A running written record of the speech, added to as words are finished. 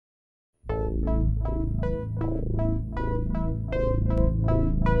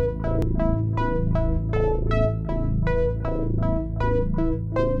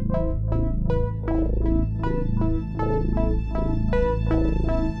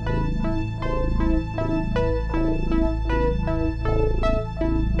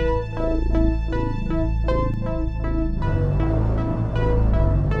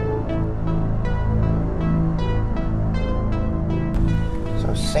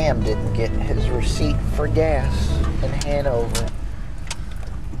Sam didn't get his receipt for gas in Hanover.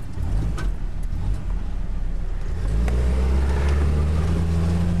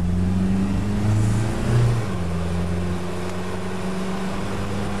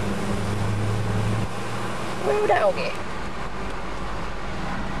 Woo doggy.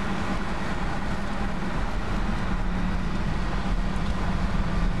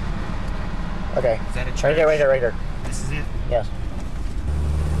 Okay. Is that a church? Right there, right there, right there. This is it? Yes.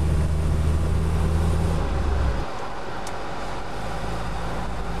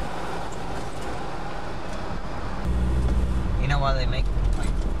 You know why they make like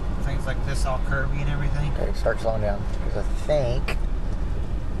things like this all curvy and everything? Okay, start slowing down. Because I think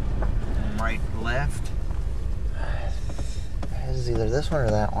Right, left. this is either this one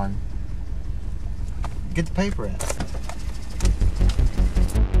or that one. Get the paper out.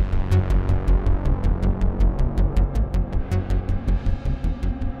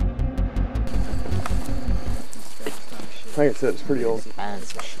 Like I said, it's pretty old.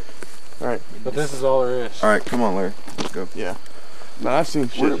 Alright. But this is all there is. Alright, come on, Larry. Let's go. Yeah. Man, I've seen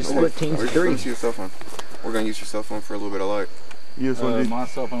shit. Split teams We're of gonna three. use your cell phone. We're gonna use your cell phone for a little bit of light. You just want to do. My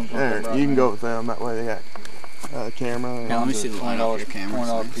cell phone's There, you can go with them. That way they got camera. And Now let me see the line off your camera.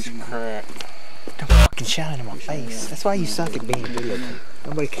 $20 piece of crap. Don't fucking shout in my face. That's why you suck at being good looking.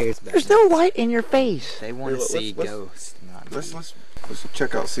 Nobody cares about There's no light in your face. They want to Let's- see let's- ghosts. Not Let's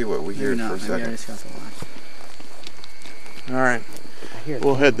check out, see what we hear Maybe for a not. Maybe I second. just got the line. Alright. I hear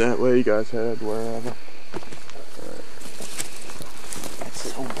We'll head that way. You guys head wherever.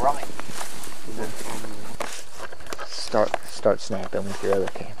 That's so bright. Start snapping with your other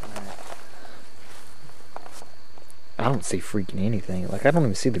camera. I don't see freaking anything. Like, I don't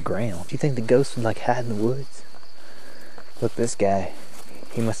even see the ground. Do you think the ghost would like hide in the woods? Look, this guy.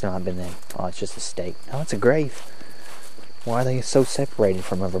 He must not have been there. Oh, it's just a stake. Oh, it's a grave. Why are they so separated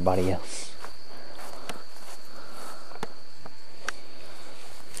from everybody else?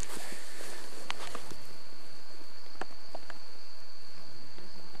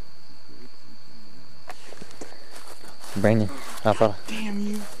 Brandon, I thought. Damn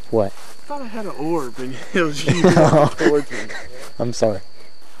you. What? I thought I had an orb and it was you walking towards me. I'm sorry.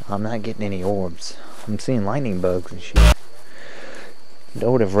 I'm not getting any orbs. I'm seeing lightning bugs and shit.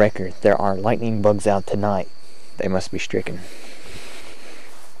 Note of record, there are lightning bugs out tonight. They must be stricken.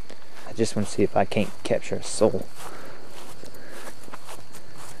 I just want to see if I can't capture a soul.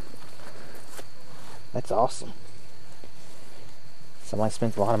 That's awesome. Somebody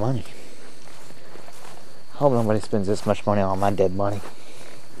spent a lot of money. I hope nobody spends this much money on my dead body.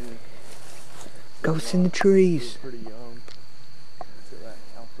 Yeah. Ghosts in the trees. Pretty young. So that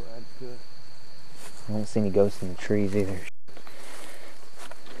also adds to it. I don't see any ghosts in the trees either.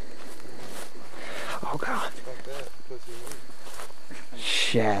 Oh God.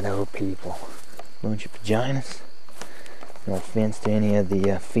 Shadow people. Bunch of vaginas. No offense to any of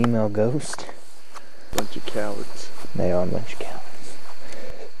the female ghosts. Bunch of cowards. They are a bunch of cowards.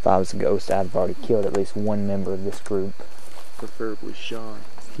 If I was a ghost, I'd have already killed at least one member of this group. Preferably Sean.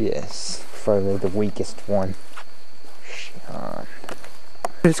 Yes, preferably the weakest one. Sean.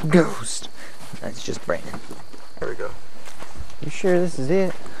 It's a ghost. That's just Brandon. There we go. You sure this is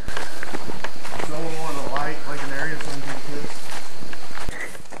it? Someone want to light like an area so I can take a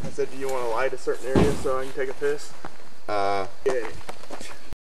piss? I said, do you want to light a certain area so I can take a piss? Yeah.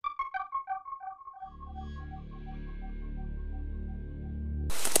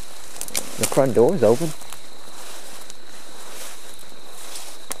 The front door's open.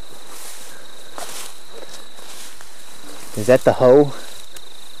 Is that the hole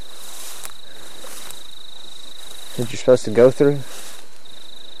that you're supposed to go through?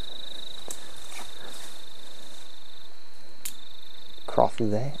 Crawl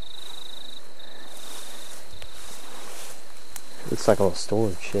through that? Looks like a little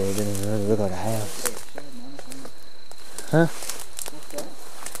storage shed. It doesn't really look like a house. Huh?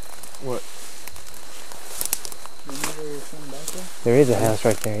 What? There is a house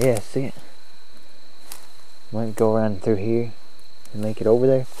right there. Yeah, see it? Might go around through here and make it over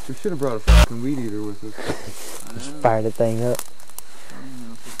there. We should have brought a fucking weed eater with us. Just fire the thing up.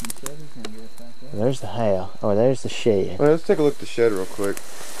 There's the house. Oh, there's the shed. Well, let's take a look at the shed real quick.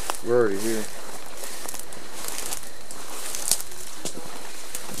 We're already here.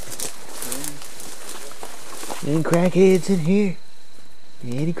 Any crackheads in here?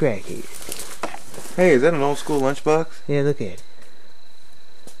 Any crackheads? Hey, is that an old school lunchbox? Yeah, look at it.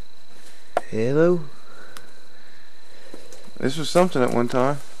 Hello? This was something at one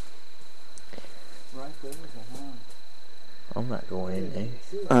time. I'm not going in there.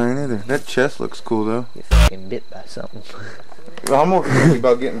 I ain't either. That chest looks cool though. Get fucking bit by something. Well, I'm more concerned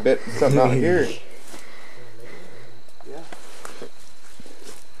about getting bit by something out here.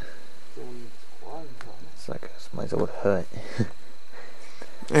 It's like somebody's old hut.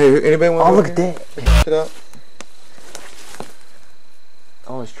 Hey, anybody want to Oh, look at that. Check it out.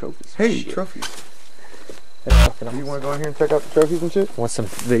 All his trophies. Hey, Shit. trophies. That's fucking awesome. You want to go in here and check out the trophies and shit? Want some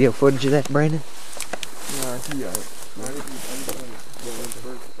video footage of that, Brandon? Nah, he got it.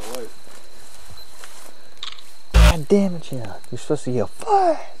 God damn it, yeah. You're supposed to yell,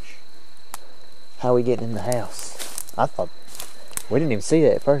 flash! How we getting in the house? I thought, we didn't even see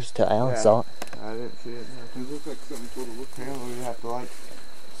that at first till Alan saw it. I didn't see it. It looks like something sort of looks down. We have to like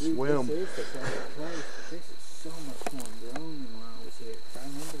swim. This is so much more grown than when I was here. I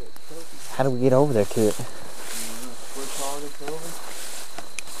remember that trophy. How do we get over there to it?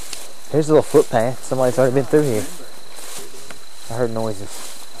 Here's a little footpath. Somebody's already been through here. I heard noises.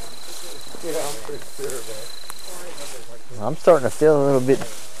 Yeah, I'm pretty sure of that. I'm starting to feel a little bit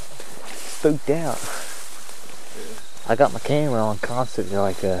spooked out. I got my camera on constantly,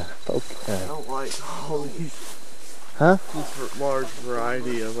 like I don't like all these. Huh? This large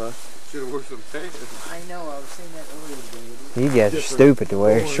variety of Should have worn some pants. I know, I was saying that earlier, You guys are stupid to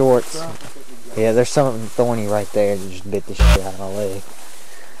wear shorts. Yeah, there's something thorny right there that just bit the shit out of my leg.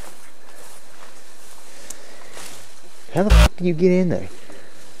 How the fuck do you get in there?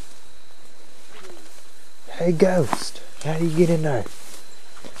 Hey, Ghost. How do you get in there?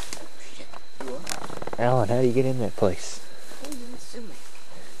 Alan, how do you get in that place?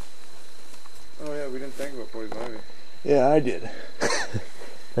 Oh yeah, we didn't think about poison ivy. Yeah, I did.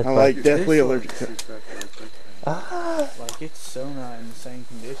 That's I'm like, like deathly allergic to it. Like, it's so not in the same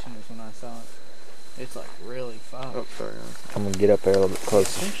condition as when I saw it. It's like really far. Oh, sorry. I'm gonna get up there a little bit I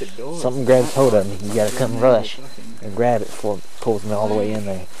closer. think the door is Something grabs hold of me. You gotta come rush fucking- and grab it before it pulls me all the way in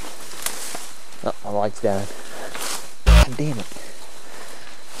there. Oh, my light's down. God damn it.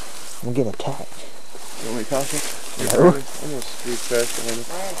 I'm getting attacked. You want me to toss it? No. I'm gonna squeeze past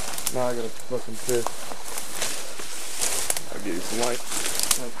it. Now I gotta fucking piss. I'll give you some light.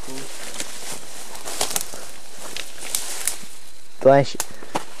 That's cool. Flash it.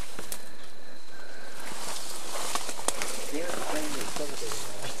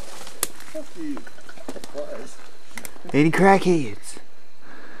 Any crackheads?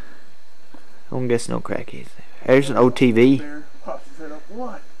 I'm guessing no crackheads. There's an OTV. There, pops his head up.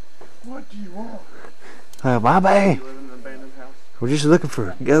 What? What do you want? My bad. You live in an abandoned house? We're just looking for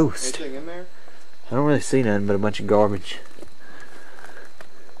a ghost. Anything in there? I don't really see nothing but a bunch of garbage.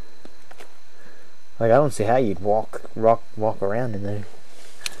 Like, I don't see how you'd walk around in there.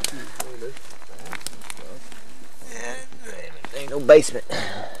 Ain't no basement.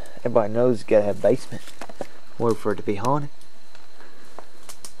 Everybody knows you gotta have a basement. In order for it to be haunted.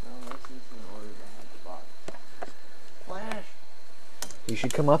 Flash. You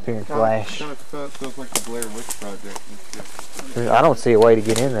should come up here and flash. Kind of feels like the Blair Witch Project and shit. I don't see a way to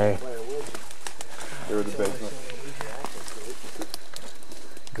get in there. Or the basement.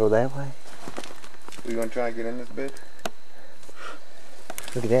 Go that way? We gonna try and get in this bitch?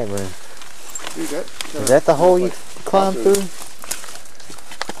 Look at that room. Dude, Is that the hole you climbed through?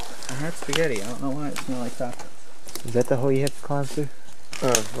 I had spaghetti. I don't know why it smelled like tacos. Is that the hole you have to climb through?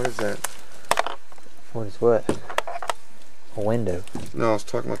 What is that? What is what? A window. No, I was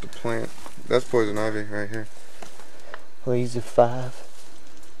talking about the plant. That's poison ivy right here. Leaves of 5.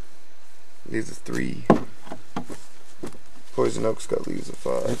 Leaves of 3. Poison oak's got leaves of Is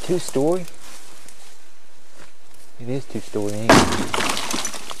 5. it 2-story? It is 2-story, ain't it?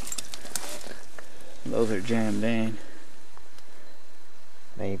 Those are jammed in.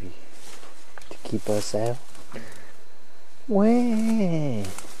 Maybe. To keep us out. Why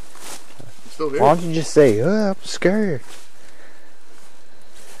Still here? don't you just say, oh, I'm scared?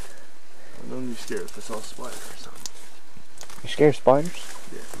 Don't be scared if I saw a spider or something. You scared of spiders?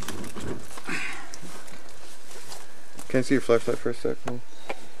 Can I see your flashlight for a sec? Home.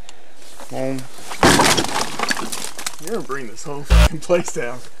 You're gonna bring this whole fucking place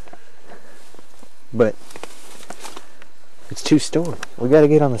down. But it's 2-story. We gotta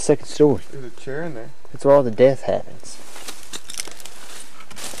get on the 2nd story. There's a chair in there. That's where all the death happens.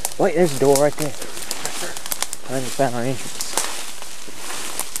 Wait, there's a door right there. I think we found our entrance.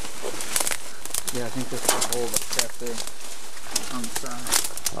 Yeah, I think that's the hole that's kept there on the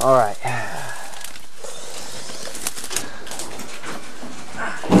side. Alright.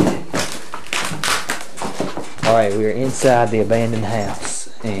 Alright, we're inside the abandoned house.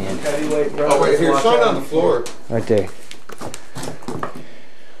 And Oh wait, here, shine on the floor. right there.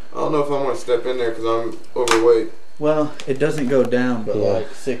 I don't know if I want to step in there because I'm overweight. Well, it doesn't go down but Yeah.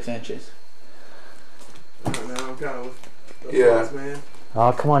 like 6 inches. Right now, I'm kind of with the Yeah. thoughts, man.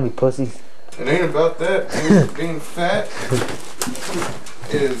 Oh, come on, you pussies. It ain't about that. Being fat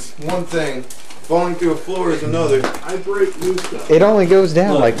is one thing. Falling through a floor is another. I break new stuff. It only goes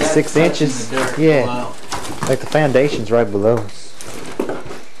down Look, like that's 6 touching inches. the dirt. Yeah. Wow. Like the foundation's right below us.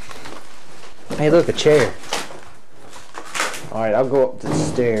 Hey, look, a chair. Alright, I'll go up the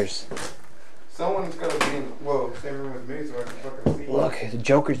stairs. Someone's got to be in, whoa, same room with me so I can fucking see. Look, the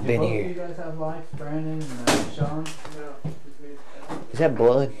Joker's been Both of you here. guys have life, Brandon and Sean? No, just me. Is that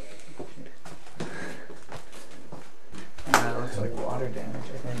blood? That looks like water damage,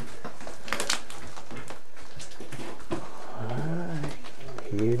 I think. Alright.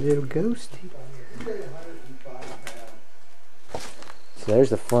 Here, little ghosty. So there's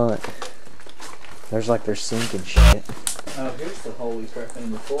the front. There's like their sink and shit. Oh, here's the hole we crept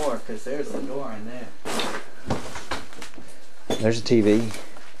in before, because there's the door in there. There's a TV.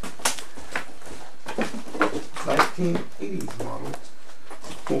 1980s model.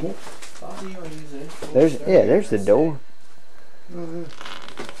 Bobby, you'll use it. There's the door.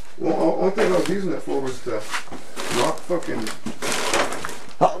 Well, only thing I was using it for was to knock fucking.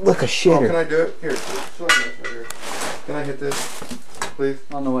 Oh, look, a Oh, can shitter. I do it? Here, show me this right here. Can I hit this, please?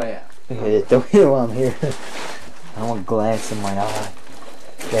 On the way out. Yeah, don't hit while I'm here. I want glass in my eye.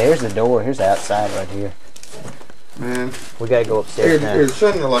 Yeah, here's the door. Here's the outside right here. Man. We gotta go Here, upstairs now. here,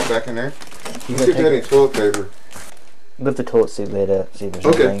 shine your light back in there. You See gotta if you got any take, toilet paper. lift the toilet seat lid up. See if there's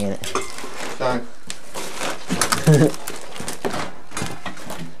Okay. anything in it. Shine.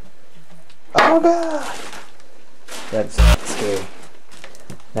 Oh god! That's scary.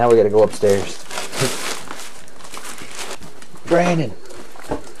 Now we gotta go upstairs. Brandon!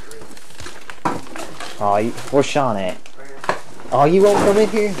 Oh, where's Sean at? Oh, you won't come in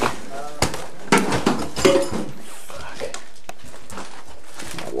here? Fuck.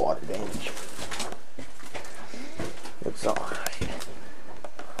 My water damage. Looks alright.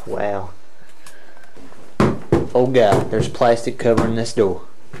 Wow. Oh god, there's plastic covering this door.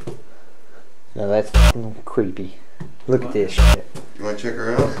 Now that's fucking creepy. Look at this shit. You want to check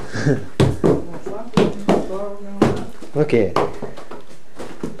her out? Look at it.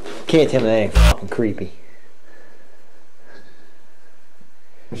 Can't tell me that ain't fucking creepy.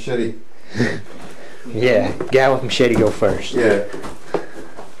 Machete. Yeah, guy with machete go first. Yeah.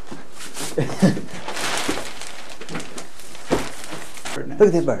 Look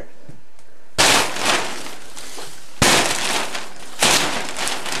at that bird.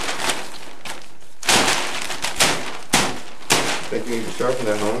 Think you need to sharpen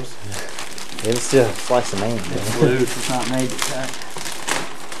that, Holmes? It's still a slice of man. It's loose, it's not made to cut.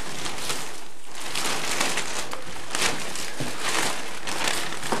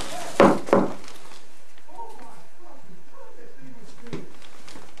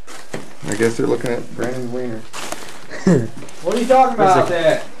 I guess they're looking at Brandon's wiener. What are you talking about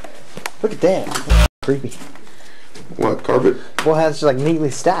there? Look at that. Creepy. What, carpet? Well, how it's like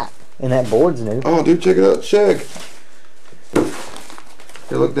neatly stacked. And that board's new. Oh, dude, check it out. Shag.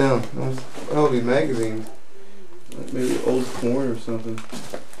 Here, look down. Oh, these magazines. Like maybe old porn or something.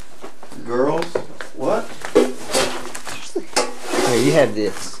 Girls? What? Here, you have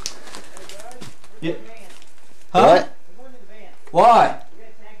this. Yeah. What? Why?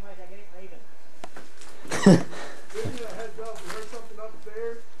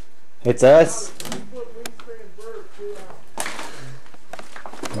 It's us.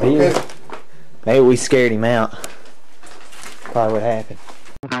 Maybe, Okay. maybe we scared him out. Probably what happened.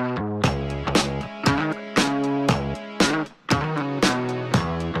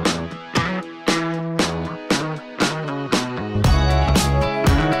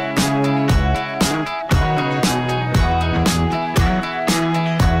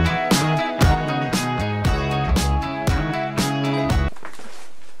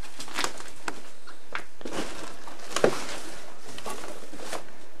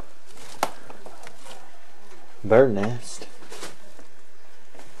 Bird nest.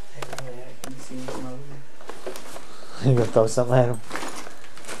 You gonna throw something at him?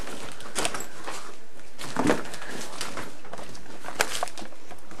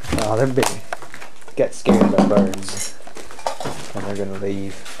 Oh, they're big. Got scared of the birds. And they're gonna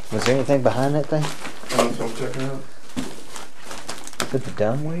leave. Was there anything behind that thing? So I'm checking out. Is it the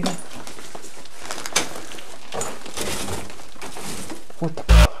dumbwaiter? What the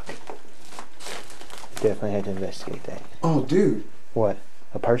fuck? Definitely had to investigate that. Oh, dude. What?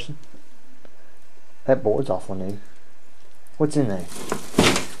 A person? That board's awful new. What's in there?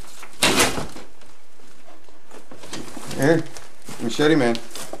 Here, machete man.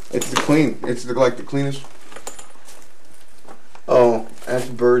 It's the clean. It's like the cleanest. Oh, that's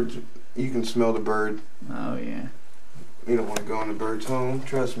birds. You can smell the bird. Oh yeah. You don't want to go in the bird's home.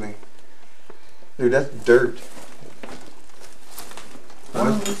 Trust me. Dude, that's dirt.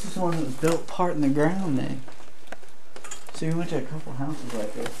 Oh, this is one that was built part in the ground then. So we went to a couple houses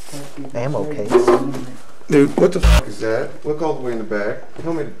like this. Ammo case. Dude, what the fuck is that? Look all the way in the back.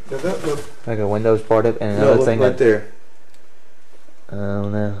 Tell me, does that look? Like a Windows part up and No, another look thing right there. I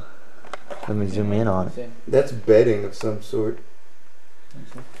don't know. Let me zoom in on it. That's bedding of some sort.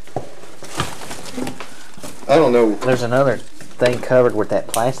 I don't know. There's another thing covered with that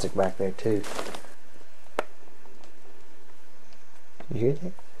plastic back there too. You hear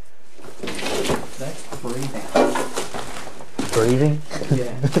that? That's breathing. Breathing?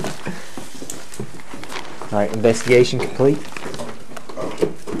 Yeah. Alright, investigation complete. If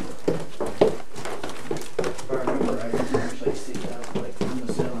I remember right, you can actually see that like from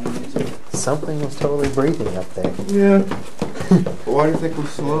the ceiling. Something was totally breathing up there. Yeah. Why do you think we're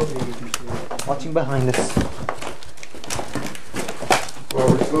slow? Watching behind us. Well,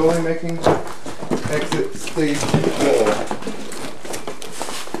 we're slowly making exit stage 4.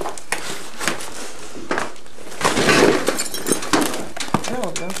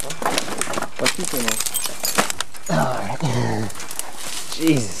 Alright.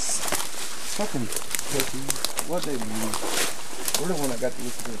 Jesus. Fucking pussy. What they mean? We're the one that got to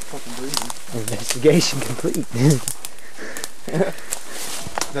listen to the fucking breathing. Investigation complete.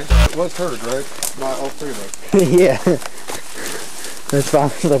 That was heard, right? By all three of us. Yeah. That's why I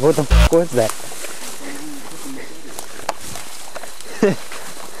was like, what the fuck was that?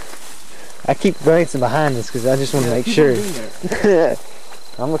 I keep glancing behind us because I just want to make sure.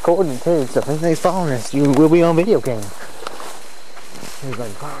 I'm recording too, so if anything's following us, you will be on video camera. He's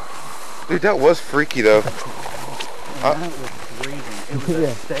like, Dude, that was freaky though. That was breathing. It was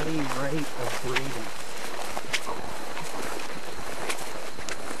a steady rate of breathing.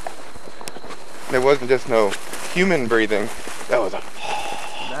 It wasn't just no human breathing. That was a.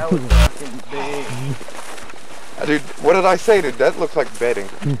 That was fucking big. Dude, what did I say, dude? That looks like bedding.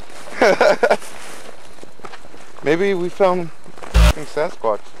 Maybe we found fucking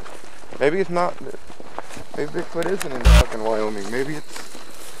Sasquatch. Maybe it's not. Maybe Bigfoot isn't in fucking Wyoming. Maybe it's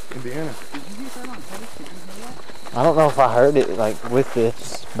Indiana. Did you get that on tape? Did you hear that? I don't know if I heard it like with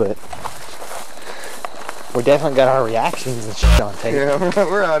this, but we definitely got our reactions and shit on tape. Yeah,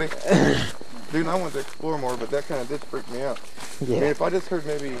 we're out of here. Dude, I wanted to explore more, but that kind of did freak me out. Yeah. I mean, if I just heard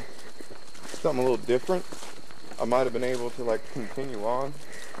maybe something a little different, I might have been able to like continue on.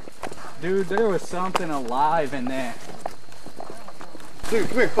 Dude, there was something alive in there. Dude,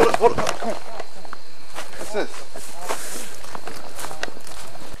 come here, hold up, come on. What's this?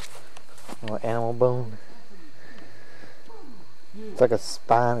 What, animal bone? It's like a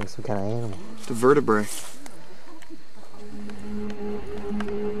spine of some kind of animal. It's a vertebrae.